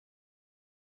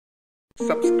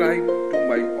Subscribe to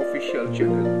my official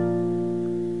channel.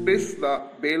 Press the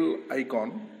bell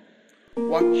icon,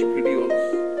 watch videos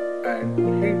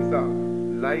and hit the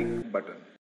like button.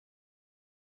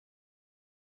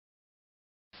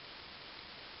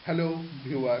 Hello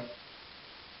viewer,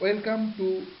 welcome to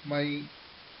my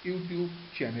YouTube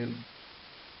channel.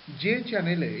 যে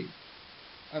চ্যানেলে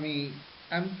আমি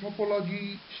anthropology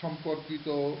সম্পর্কিত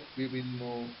বিভিন্ন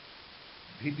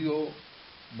video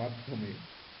মাধ্যমে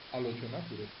আলোচনা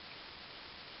করে থাকি।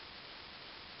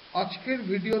 আজকের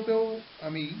ভিডিওতেও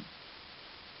আমি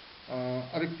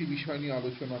আরেকটি বিষয় নিয়ে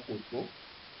আলোচনা করব।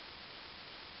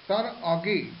 তার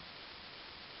আগে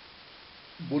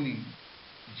বলি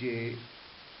যে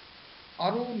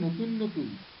আরো নতুন নতুন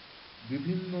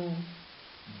বিভিন্ন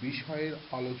বিষয়ের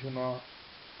আলোচনা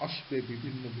আসবে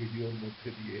বিভিন্ন ভিডিওর মধ্যে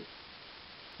দিয়ে,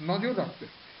 নজর রাখতে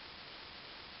হবে।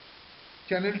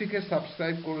 চ্যানেলটিকে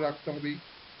সাবস্ক্রাইব করে রাখতে হবে,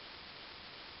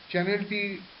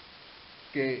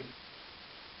 চ্যানেলটিকে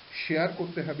শেয়ার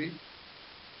করতে হবে,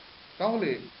 তাহলে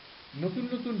নতুন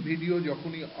নতুন ভিডিও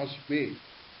যখনই আসবে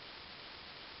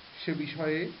সে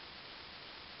বিষয়ে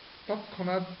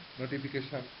তৎক্ষণাৎ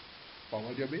নোটিফিকেশন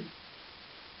পাওয়া যাবে।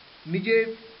 নিজের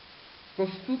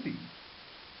প্রস্তুতি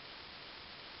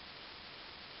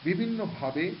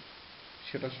বিভিন্নভাবে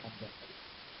সেটা সম্ভব হবে।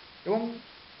 এবং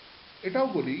এটাও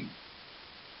বলি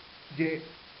যে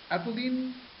এতদিন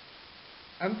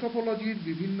অ্যানথ্রোপোলজির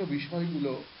বিভিন্ন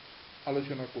বিষয়গুলো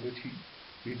আলোচনা করেছি,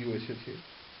 ভিডিও এসেছে,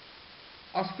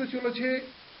 আসতে চলেছে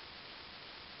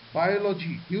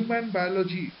biology, human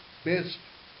biology based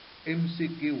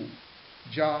MCQ,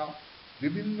 যা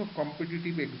বিভিন্ন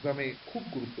কম্পিটিটিভ এক্সামে খুব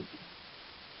গুরুত্বপূর্ণ।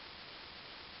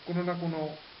 কোনো না কোনো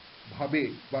ভাবে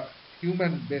বা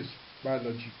হিউম্যান বেসড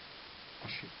বায়োলজি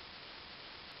আসে।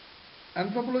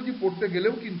 অ্যানথ্রোপোলজি পড়তে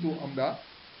গেলেও কিন্তু আমরা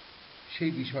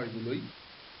সেই বিষয়গুলোই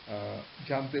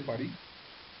জানতে পারি।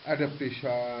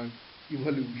 Adaptation,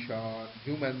 evolution,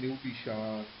 human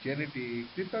nutrition,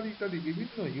 genetics ইত্যাদি ইত্যাদি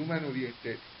বিভিন্ন হিউম্যান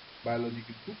ওরিয়েন্টেড বায়োলজি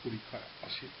কিন্তু পরীক্ষায়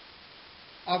আসে।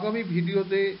 আগামী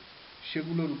ভিডিওতে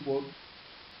সেগুলোর উপর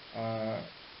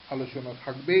আলোচনা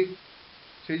থাকবে।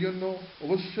 সেই জন্য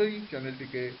অবশ্যই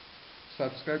চ্যানেলটিকে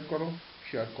সাবস্ক্রাইব করো,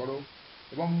 শেয়ার করো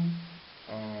এবং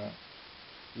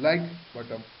লাইক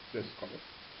বাটন প্রেস করো।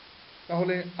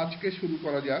 তাহলে আজকে শুরু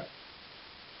করা যাক।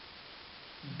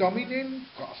 Dominant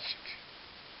caste.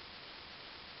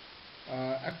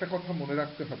 একটা কথা মনে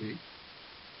রাখতে হবে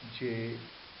যে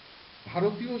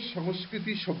ভারতীয়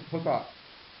সংস্কৃতি সভ্যতা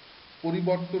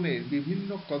পরিবর্তনের বিভিন্ন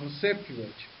কনসেপ্ট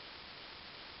রয়েছে,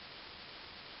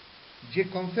 যে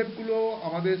কনসেপ্টগুলো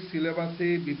আমাদের সিলেবাসে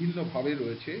বিভিন্নভাবে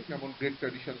রয়েছে, যেমন গ্রেট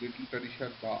ট্র্যাডিশন, লিটল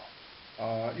ট্র্যাডিশন বা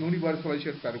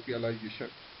universalisation, প্যারোকিয়ালাইজেশন,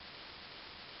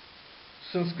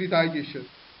 সংস্কৃতাইজেশন,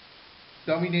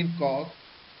 dominant caste,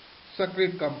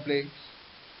 secret complex,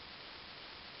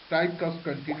 type caste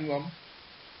continuum,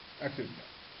 etcetera.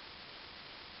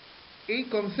 এই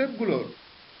কনসেপ্টগুলোর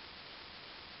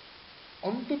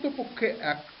অন্তত পক্ষে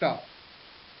একটা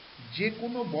যে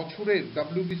কোনো বছরের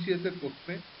WBCS এর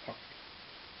প্রশ্নে থাকে।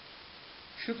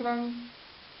 সুতরাং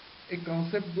এই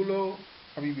কনসেপ্টগুলো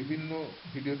আমি বিভিন্ন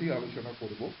ভিডিওতেই আলোচনা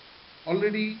করব।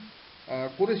 অলরেডি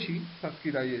করেছি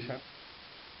সংস্কৃতাইজেশন,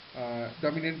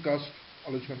 ডমিনেন্ট কাস্ট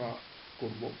আলোচনা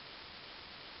করব।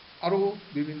 আরও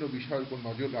বিভিন্ন বিষয়ের উপর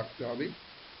নজর রাখতে হবে।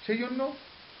 সেই জন্য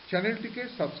চ্যানেলটিকে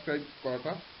সাবস্ক্রাইব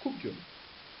করাটা খুব জরুরি।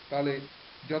 তাহলে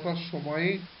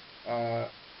যথাসময়ে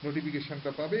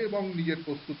নোটিফিকেশনটা পাবে এবং নিজের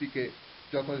প্রস্তুতিকে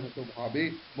যথাযথভাবে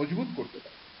মজবুত করতে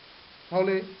পারবে।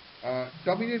 তাহলে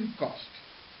ডমিনেন্ট কাস্ট,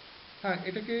 হ্যাঁ,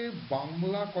 এটাকে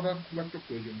বাংলা করার খুব একটা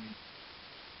প্রয়োজন নেই।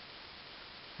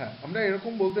 হ্যাঁ, আমরা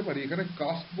এরকম বলতে পারি, এখানে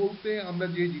কাস্ট বলতে আমরা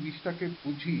যে জিনিসটাকে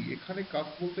বুঝি, এখানে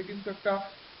কাস্ট বলতে কিন্তু একটা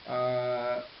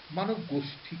মানব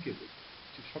গোষ্ঠীকে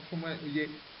বোঝাচ্ছে। সবসময় ওই যে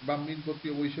ব্রাহ্মণ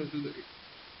ক্ষত্রিয় বৈশ্য,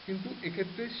 কিন্তু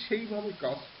এক্ষেত্রে সেইভাবে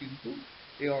কাস্ট কিন্তু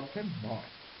এ অর্থে নয়।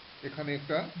 এখানে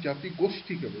একটা জাতি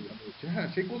গোষ্ঠীকে বোঝানো হচ্ছে। হ্যাঁ,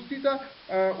 সেই গোষ্ঠীটা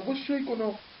অবশ্যই কোনো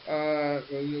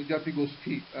জাতি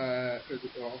গোষ্ঠী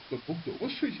অন্তর্ভুক্ত,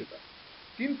 অবশ্যই সেটা।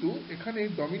 কিন্তু এখানে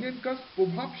ডমিনেন্ট কাস্ট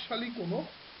প্রভাবশালী কোনো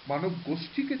মানব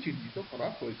গোষ্ঠীকে চিহ্নিত করা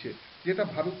হয়েছে, যেটা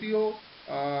ভারতীয়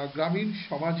গ্রামীণ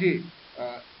সমাজে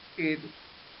এর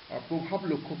প্রভাব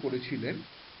লক্ষ্য করেছিলেন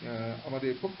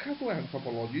আমাদের প্রখ্যাত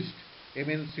অ্যানথ্রোপোলজিস্ট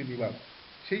এম.এন. শ্রীনিবাস।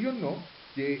 সেই জন্য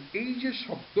যে এই যে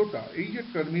শব্দটা, এই যে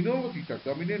টার্মিনোলজিটা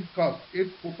ডমিনেন্ট কাস্ট, এর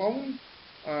প্রোপাউন্ড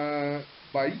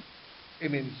বাই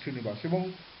এম.এন. শ্রীনিবাস। এবং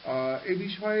এ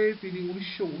বিষয়ে তিনি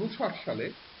 1959 সালে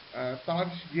তার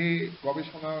যে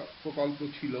গবেষণা প্রকল্প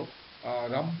ছিল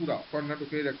রামপুরা,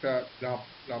 কর্ণাটকের একটা গ্রাম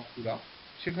রামপুরা,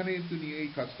 সেখানে তিনি এই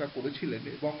কাজটা করেছিলেন।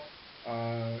 এবং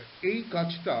এই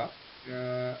কাজটা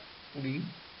উনি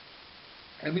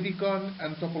আমেরিকান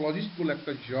অ্যানথ্রোপোলজিস্ট বলে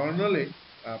একটা জার্নালে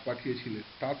পাঠিয়েছিলেন।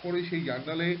 তারপরে সেই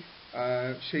জার্নালে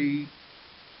সেই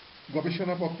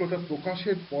গবেষণাপত্রটা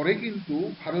প্রকাশের পরে কিন্তু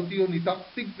ভারতীয়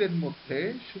নৃতাত্ত্বিকদের মধ্যে,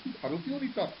 শুধু ভারতীয়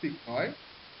নৃতাত্ত্বিক নয়,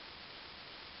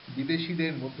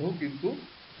 বিদেশিদের মধ্যেও কিন্তু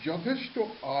যথেষ্ট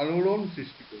আলোড়ন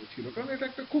সৃষ্টি করেছিল। কারণ এটা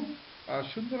একটা খুব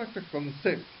সুন্দর একটা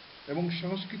কনসেপ্ট এবং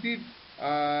সংস্কৃতির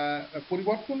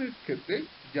পরিবর্তনের ক্ষেত্রে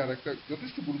যার একটা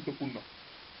যথেষ্ট গুরুত্বপূর্ণ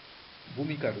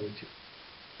ভূমিকা রয়েছে।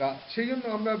 তা সেই জন্য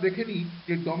আমরা দেখে নিই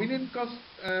যে ডমিনেন্ট কাস্ট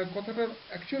কথাটার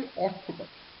অ্যাকচুয়াল অর্থটা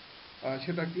কি।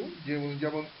 সেটা কেউ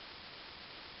যেমন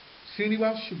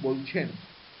শ্রীনিবাস বলছেন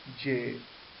যে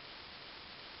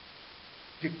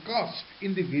যে caste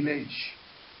in the village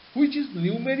which is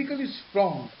numerically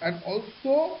strong and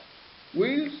also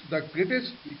wields the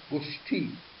greatest গোষ্ঠী,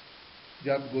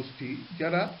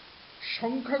 যারা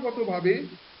সংখ্যাগতভাবে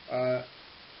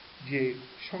যে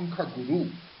সংখ্যাগুরু,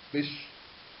 বেশ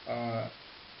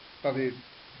তাদের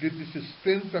নির্দিষ্ট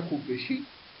স্ট্রেংথটা খুব বেশি,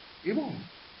 এবং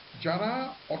যারা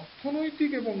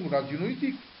অর্থনৈতিক এবং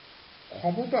রাজনৈতিক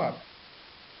ক্ষমতার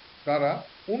দ্বারা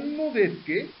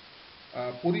অন্যদেরকে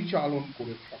পরিচালন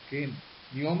করে থাকেন,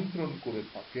 নিয়ন্ত্রণ করে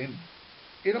থাকেন,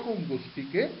 এরকম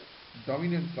গোষ্ঠীকে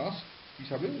ডমিনেন্ট কাস্ট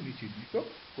হিসাবে উনি চিহ্নিত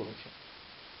করেছেন।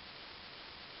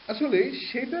 আসলে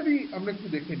সেটারই আমরা একটু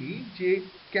দেখে নিই যে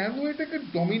কেন এটাকে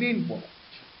ডমিনেন্ট বলা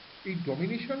হচ্ছে। এই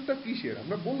ডমিনেশনটা কিসের?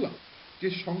 আমরা বললাম যে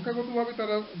সংখ্যাগতভাবে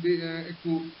তারা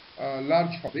একটু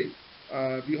লার্জ হবে,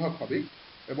 বৃহৎ হবে,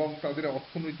 এবং তাদের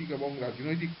অর্থনৈতিক এবং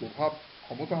রাজনৈতিক প্রভাব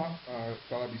ক্ষমতা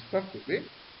তারা বিস্তার করবে।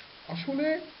 আসলে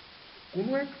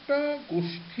কোনো একটা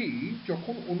গোষ্ঠী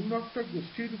যখন অন্য একটা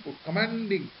গোষ্ঠীর উপর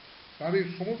কমান্ডিং, তাদের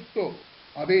সমস্ত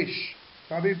আদেশ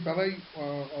তাদের দ্বারাই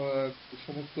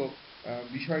সমস্ত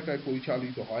বিষয়টায়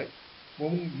পরিচালিত হয়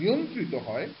এবং নিয়ন্ত্রিত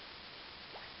হয়,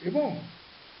 এবং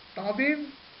তাদের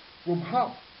প্রভাব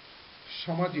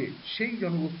সমাজে সেই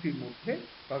জনগোষ্ঠীর মধ্যে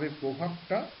তাদের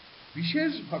প্রভাবটা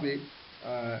বিশেষভাবে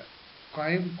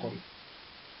কায়েম করে,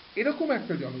 এরকম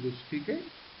একটা জনগোষ্ঠীকে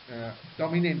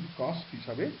ডমিনেন্ট কাস্ট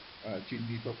হিসাবে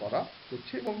চিহ্নিত করা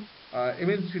হচ্ছে। এবং এম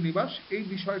এন শ্রীনিবাস এই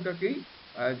বিষয়টাকেই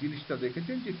জিনিসটা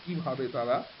দেখেছেন যে কিভাবে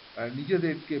তারা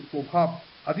নিজেদেরকে প্রভাব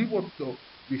আধিপত্য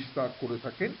বিস্তার করে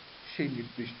থাকেন সেই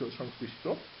নির্দিষ্ট সংশ্লিষ্ট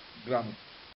গ্রামে।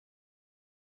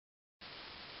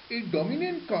 এই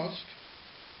ডমিনেন্ট কাস্ট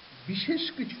বিশেষ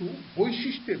কিছু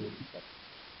বৈশিষ্ট্যের অধিকার।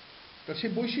 তা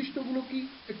সেই বৈশিষ্ট্যগুলো কি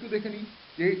একটু দেখে নিই।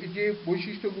 যে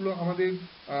বৈশিষ্ট্যগুলো আমাদের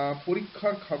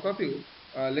পরীক্ষার খাতাতেও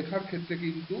লেখার ক্ষেত্রে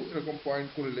কিন্তু এরকম পয়েন্ট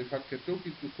করে লেখার ক্ষেত্রেও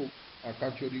কিন্তু খুব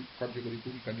কার্যকরী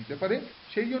ভূমিকা নিতে পারে।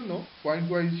 সেই জন্য পয়েন্ট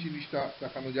ওয়াইজ জিনিসটা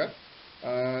দেখানো যাক।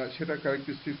 সেটা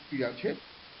ক্যারেক্টারিস্টিক্স কি আছে?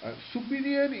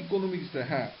 সুপিরিয়র ইকোনমিক্স,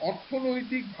 হ্যাঁ,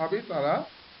 অর্থনৈতিকভাবে তারা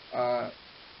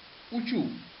উঁচু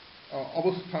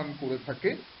অবস্থান করে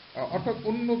থাকে, অর্থাৎ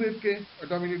অন্যদেরকে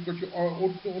ডমিনেট করছে,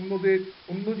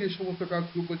 অন্য যে সমস্ত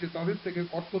কাজগুলো করছে তাদের থেকে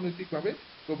অর্থনৈতিকভাবে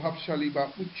প্রভাবশালী বা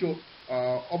উচ্চ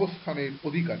অবস্থানের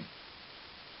অধিকারী,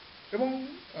 এবং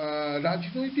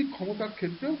রাজনৈতিক ক্ষমতার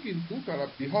ক্ষেত্রেও কিন্তু তারা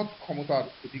বৃহৎ ক্ষমতার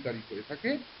অধিকারী হয়ে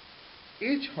থাকে।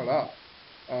 এছাড়া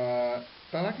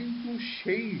তারা কিন্তু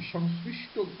সেই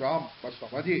সংশ্লিষ্ট গ্রাম বা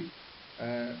সমাজে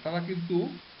তারা কিন্তু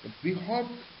বৃহৎ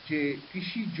যে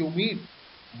কৃষি জমির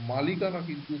মালিকানা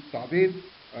কিন্তু তাদের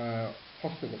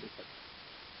হস্তগত থাকে,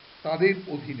 তাদের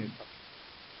অধীনে থাকে।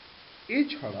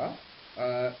 এছাড়া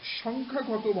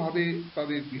সংখ্যাগতভাবে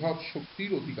তাদের বৃহৎ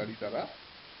শক্তির অধিকারী তারা,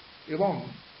 এবং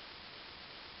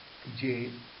যে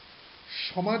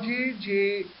সমাজে যে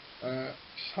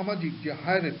সামাজিক যে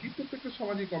হায়ারার্কি, প্রত্যেকটা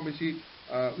সমাজে কম বেশি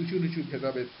উঁচু নিচু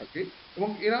ভেদাভেদ থাকে, এবং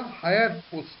এরা হায়ার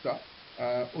পোস্টটা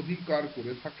অধিকার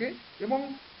করে থাকে, এবং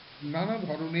নানা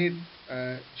ধরনের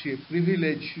যে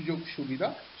প্রিভিলেজ, সুযোগ সুবিধা,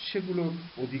 সেগুলোর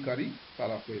অধিকারী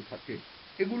তারা হয়ে থাকে।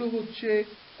 এগুলো হচ্ছে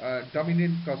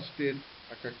ডমিনেন্ট কাস্টের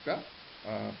একটা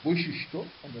বৈশিষ্ট্য।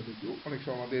 আমরা দেখব অনেক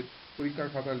সময় আমাদের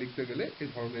পরীক্ষার খাতা লিখতে গেলে এ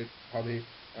ধরনের ভাবে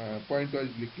পয়েন্ট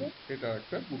ওয়াইজ লিখলে এটার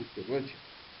একটা গুরুত্ব রয়েছে।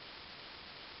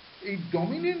 এই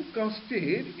ডমিনেন্ট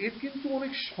কাস্টের এর কিন্তু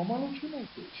অনেক সমালোচনাও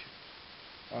হয়েছে।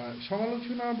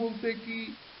 সমালোচনা বলতে কি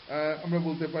আমরা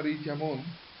বলতে পারি, যেমন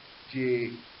যে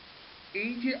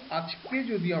এই যে আজকে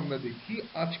যদি আমরা দেখি,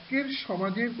 আজকের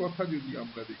সমাজের কথা যদি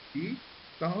আমরা দেখি,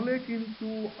 তাহলে কিন্তু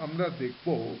আমরা দেখব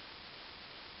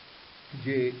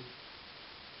যে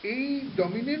এই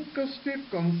ডমিনেন্ট কাস্টের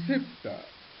কনসেপ্টটা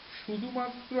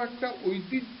শুধুমাত্র একটা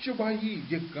ঐতিহ্যবাহী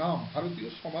যে গ্রাম, ভারতীয়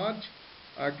সমাজ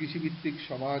কৃষিভিত্তিক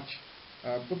সমাজ,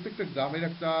 প্রত্যেকটা গ্রামের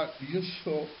একটা নিজস্ব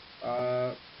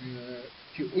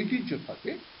যে ঐতিহ্য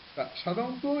থাকে, তা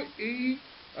সাধারণত এই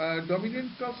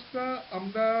ডমিনেন্ট কাস্টটা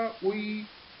আমরা ওই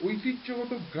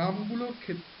ঐতিহ্যগত গ্রামগুলোর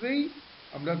ক্ষেত্রেই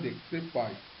আমরা দেখতে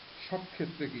পাই। সব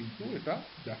ক্ষেত্রে কিন্তু এটা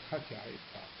দেখা যায়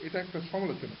না, এটা একটা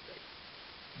সমালোচনার জায়গা।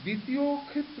 দ্বিতীয়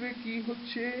ক্ষেত্রে কি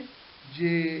হচ্ছে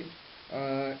যে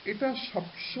এটা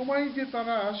সবসময় যে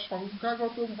তারা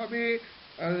সংখ্যাগতভাবে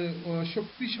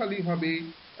শক্তিশালী হবে,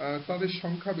 তাদের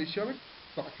সংখ্যা বেশি হবে,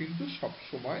 তা কিন্তু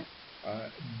সবসময়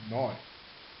নয়।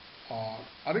 আর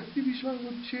আরেকটি বিষয়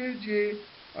হচ্ছে যে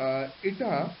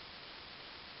এটা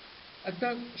একটা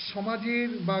সমাজের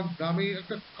বা গ্রামের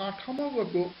একটা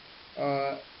কাঠামোগত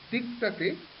দিকটাকে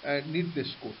নির্দেশ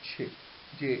করছে,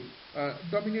 যে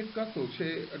ডমিনেট কাস্ট, সে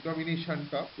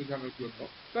ডমিনেশনটা বোঝানোর জন্য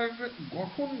তার একটা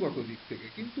গঠনগত দিক থেকে,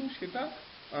 কিন্তু সেটা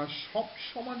সব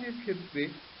সমাজের ক্ষেত্রে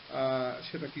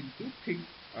সেটা কিন্তু ঠিক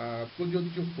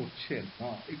প্রযোজ্য হচ্ছে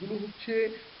না। এগুলো হচ্ছে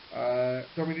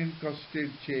ডমিনেন্ট কাস্টের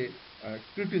যে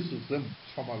ক্রিটিসিজম,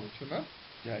 সমালোচনার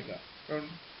জায়গা। কারণ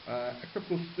একটা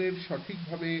প্রশ্নের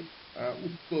সঠিকভাবে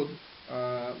উত্তর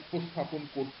উপস্থাপন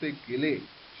করতে গেলে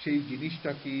সেই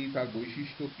জিনিসটা কি, তার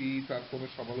বৈশিষ্ট্য কি, তার কোনো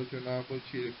সমালোচনা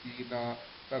হচ্ছে কি না,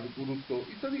 তার গুরুত্ব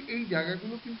ইত্যাদি, এই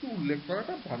জায়গাগুলো কিন্তু উল্লেখ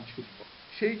করাটা বাঞ্ছনীয়।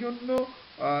 সেই জন্য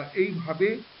এইভাবে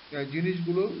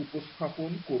জিনিসগুলো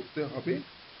উপস্থাপন করতে হবে।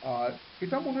 আর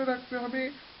এটা মনে রাখতে হবে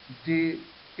যে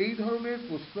এই ধরনের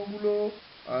প্রশ্নগুলো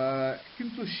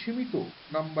কিন্তু সীমিত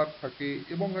নাম্বার থাকে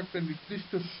এবং একটা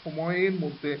নির্দিষ্ট সময়ের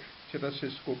মধ্যে সেটা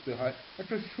শেষ করতে হয়।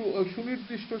 একটা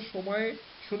সুনির্দিষ্ট সময়ে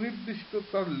সুনির্দিষ্ট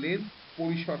তার লেন্থ,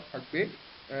 পরিসর থাকবে।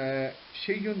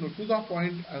 সেই জন্য টু দা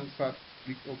পয়েন্ট অ্যান্সার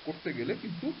করতে গেলে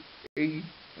কিন্তু এই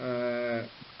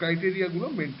ক্রাইটেরিয়াগুলো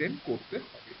মেনটেন করতে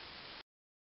হবে।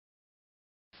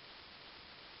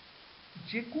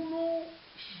 যে কোনো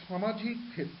সামাজিক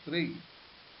ক্ষেত্রেই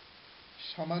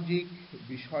সামাজিক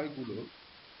বিষয়গুলো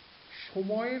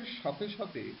সময়ের সাথে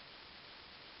সাথে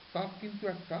তার কিন্তু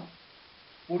একটা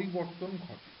পরিবর্তন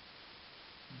ঘটে।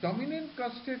 ডমিনেন্ট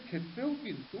কাস্টের ক্ষেত্রেও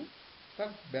কিন্তু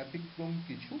তার ব্যতিক্রম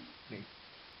কিছু নেই।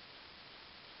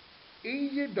 এই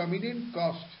যে ডমিনেন্ট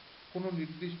কাস্ট কোনো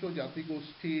নির্দিষ্ট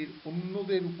জাতিগোষ্ঠীর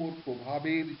অন্যদের উপর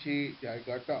প্রভাবের যে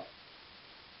জায়গাটা,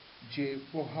 যে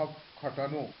প্রভাব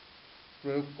খাটানো,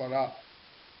 প্রয়োগ করা,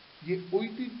 যে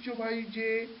ঐতিহ্যবাহী যে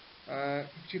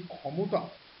যে ক্ষমতা,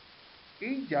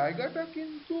 এই জায়গাটা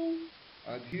কিন্তু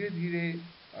ধীরে ধীরে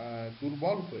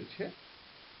দুর্বল হয়েছে।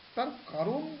 তার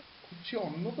কারণ হচ্ছে,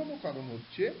 অন্যতম কারণ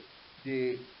হচ্ছে যে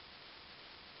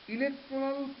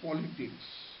ইলেকট্রাল পলিটিক্স,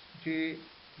 যে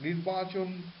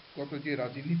নির্বাচনগত যে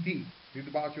রাজনীতি,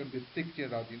 নির্বাচন ভিত্তিক যে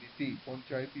রাজনীতি,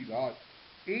 পঞ্চায়েতি রাজ,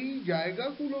 এই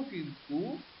জায়গাগুলো কিন্তু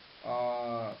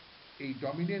এই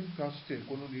ডমিনেন্ট কাস্টের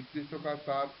কোনো নির্দিষ্ট কাজ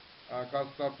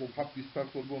তার প্রভাব বিস্তার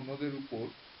করবে অন্যদের উপর।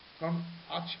 কারণ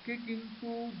আজকে কিন্তু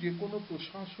যে কোনো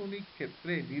প্রশাসনিক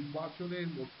ক্ষেত্রে নির্বাচনের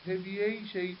মধ্যে দিয়েই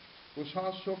সেই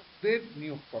প্রশাসকদের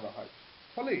নিয়োগ করা হয়।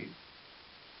 ফলে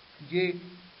যে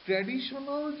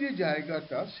ট্র্যাডিশনাল যে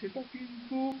জায়গাটা, সেটা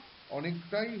কিন্তু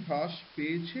অনেকটাই হ্রাস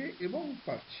পেয়েছে এবং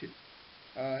পাচ্ছে।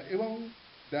 এবং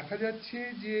দেখা যাচ্ছে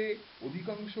যে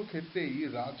অধিকাংশ ক্ষেত্রেই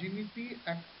রাজনীতি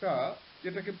একটা,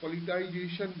 যেটাকে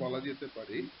পলিটাইজেশন বলা যেতে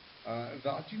পারে,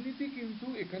 রাজনীতি কিন্তু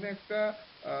এখানে একটা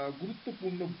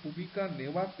গুরুত্বপূর্ণ ভূমিকা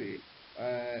নেওয়াতে,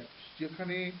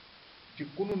 যেখানে যে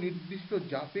কোনো নির্দিষ্ট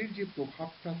জাতের যে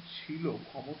প্রভাবটা ছিল,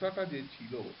 ক্ষমতাটা যে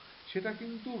ছিল, সেটা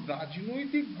কিন্তু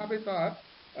রাজনৈতিকভাবে তার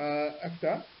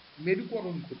একটা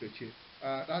মেরুকরণ ঘটেছে,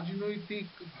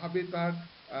 রাজনৈতিকভাবে তার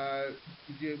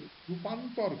যে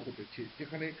রূপান্তর ঘটেছে,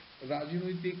 যেখানে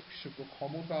রাজনৈতিক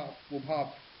ক্ষমতা, প্রভাব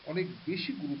অনেক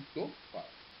বেশি গুরুত্ব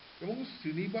পায়। এবং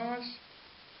শ্রীনিবাস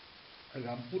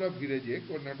রামপুরা ভিলেজে,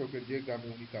 কর্ণাটকের যে গ্রামে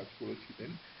উনি কাজ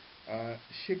করেছিলেন,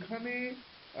 সেখানে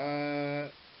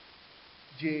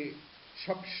যে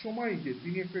সবসময় যে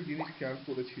তিনি একটা জিনিস খেয়াল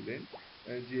করেছিলেন,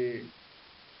 যে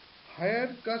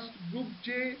হায়ার কাস্ট গ্রুপ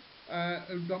যে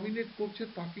ডমিনেট করছে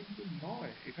তা কিন্তু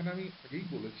নয়। এখানে আমি আগেই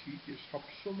বলেছি যে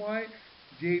সবসময়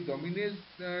যে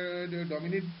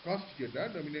ডমিনেন্ট কাস্ট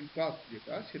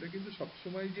যেটা, সেটা কিন্তু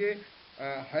সবসময় যে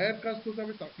হায়ার কাস্ট হতে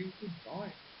হবে তা কিন্তু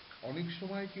নয়। অনেক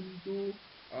সময় কিন্তু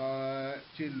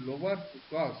যে লোয়ার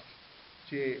কাস্ট,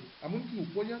 যে এমনকি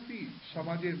উপজাতি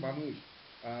সমাজের মানুষ,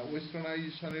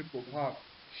 ওয়েস্টার্নাইজেশনের প্রভাব,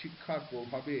 শিক্ষার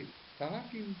প্রভাবে তারা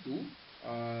কিন্তু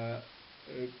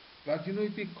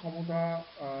রাজনৈতিক ক্ষমতা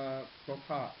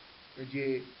তথা যে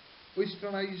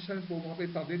ওয়েস্টার্নাইজেশনের প্রভাবে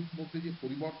তাদের মধ্যে যে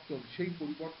পরিবর্তন, সেই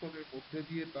পরিবর্তনের মধ্যে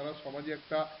দিয়ে তারা সমাজে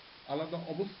একটা আলাদা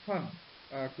অবস্থান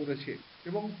করেছে।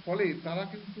 এবং ফলে তারা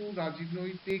কিন্তু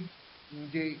রাজনৈতিক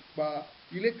যে বা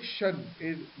ইলেকশন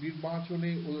এর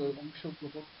নির্বাচনে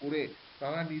অংশগ্রহণ করে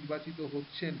তারা নির্বাচিত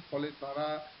হচ্ছেন। ফলে তারা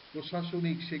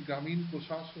প্রশাসনিক, সেই গ্রামীণ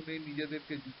প্রশাসনে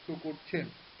নিজেদেরকে যুক্ত করছেন।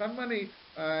 তার মানে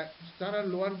তারা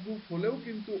লোয়ার গ্রুপ হলেও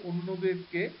কিন্তু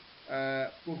অন্যদেরকে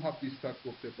প্রভাব বিস্তার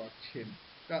করতে পারছেন।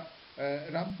 তা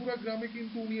রামপুরা গ্রামে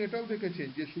কিন্তু উনি এটাও দেখেছেন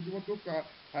যে শুধুমাত্র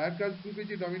হায়ার কাস্ট গ্রুপে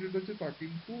যে ডমিনেট হচ্ছে তা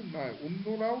কিন্তু নয়,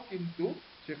 অন্যরাও কিন্তু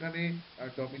সেখানে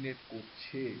ডমিনেট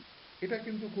করছে। এটা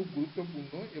কিন্তু খুব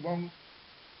গুরুত্বপূর্ণ। এবং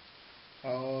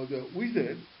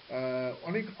উইজের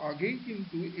অনেক আগেই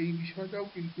কিন্তু এই বিষয়টাও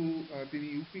কিন্তু তিনি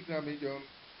ইউপি গ্রামে যখন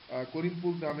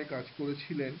করিমপুর গ্রামে কাজ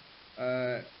করেছিলেন,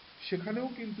 আহ, সেখানেও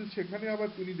কিন্তু সেখানে আবার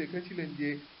তিনি দেখেছিলেন যে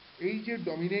এই যে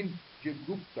ডমিনেন্ট যে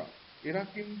গ্রুপটা, এরা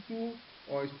কিন্তু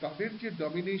তাদের যে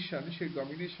ডমিনেশন, সেই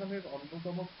ডমিনেশনের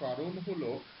অন্যতম কারণ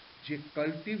হলো যে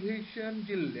কাল্টিভেশন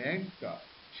যে ল্যান্ডটা,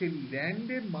 সেই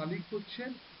ল্যান্ডের মালিক হচ্ছেন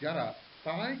যারা,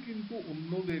 তারাই কিন্তু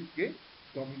অন্যদেরকে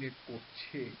ডমিনেট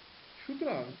করছে।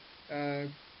 সুতরাং আহ,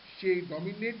 সেই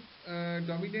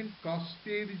ডমিনেন্ট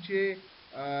কাস্টের যে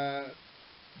আহ,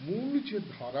 মূল যে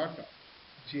ধারাটা,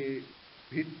 যে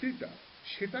ভিত্তিটা,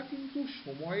 সেটা কিন্তু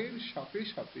সময়ের সাথে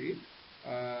সাথে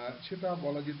সেটা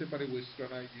বলা যেতে পারে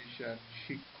ওয়েস্টার্নাইজেশন,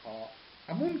 শিক্ষা,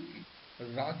 এমনকি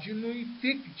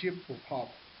রাজনৈতিক যে প্রভাব,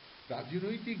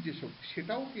 রাজনৈতিক যে শক্তি,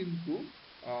 সেটাও কিন্তু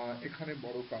এখানে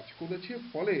বড় কাজ করেছে।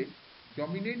 ফলে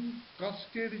ডমিনেন্ট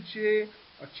কাস্টের যে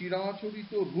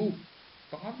চিরাচরিত রূপ,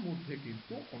 তার মধ্যে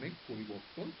কিন্তু অনেক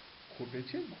পরিবর্তন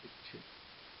ঘটেছে, ঘটছে।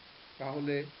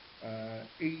 তাহলে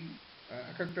এই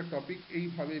এক একটা টপিক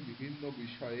এইভাবে বিভিন্ন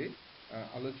বিষয়ে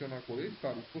আলোচনা করে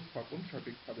তার উপস্থাপন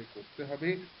সঠিকভাবে করতে হবে।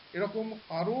 এরকম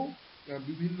আরো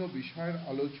বিভিন্ন বিষয়ের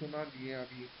আলোচনা নিয়ে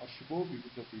আমি আসবো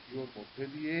বিভিন্ন ভিডিওর মধ্যে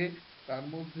দিয়ে। তার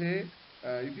মধ্যে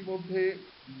ইতিমধ্যে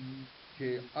যে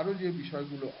আরো যে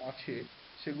বিষয়গুলো আছে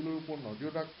সেগুলোর উপর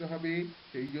নজর রাখতে হবে।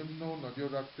 সেই জন্য নজর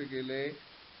রাখতে গেলে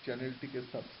চ্যানেলটিকে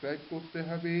সাবস্ক্রাইব করতে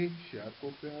হবে, শেয়ার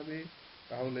করতে হবে।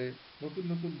 তাহলে নতুন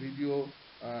নতুন ভিডিও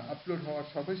আপলোড হওয়ার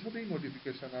সাথে সাথেই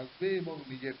নোটিফিকেশন আসবে এবং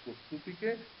নিজের প্রস্তুতিকে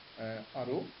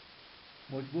আরো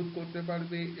মজবুত করতে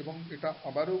পারবে। এবং এটা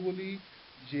আবারও বলি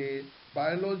যে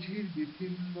বায়োলজির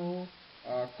বিভিন্ন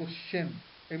কোশ্চেন,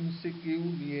 এমসিকিউ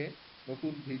নিয়ে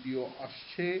নতুন ভিডিও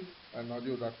আসছে,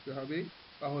 নজর রাখতে হবে।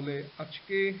 তাহলে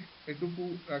আজকে এটুকু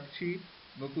রাখছি,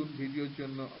 নতুন ভিডিওর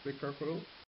জন্য অপেক্ষা করো।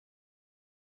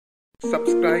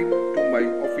 Subscribe to my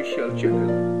official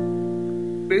channel.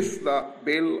 Press the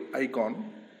bell icon,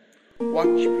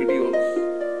 watch videos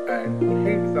and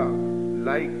hit the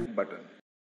like button.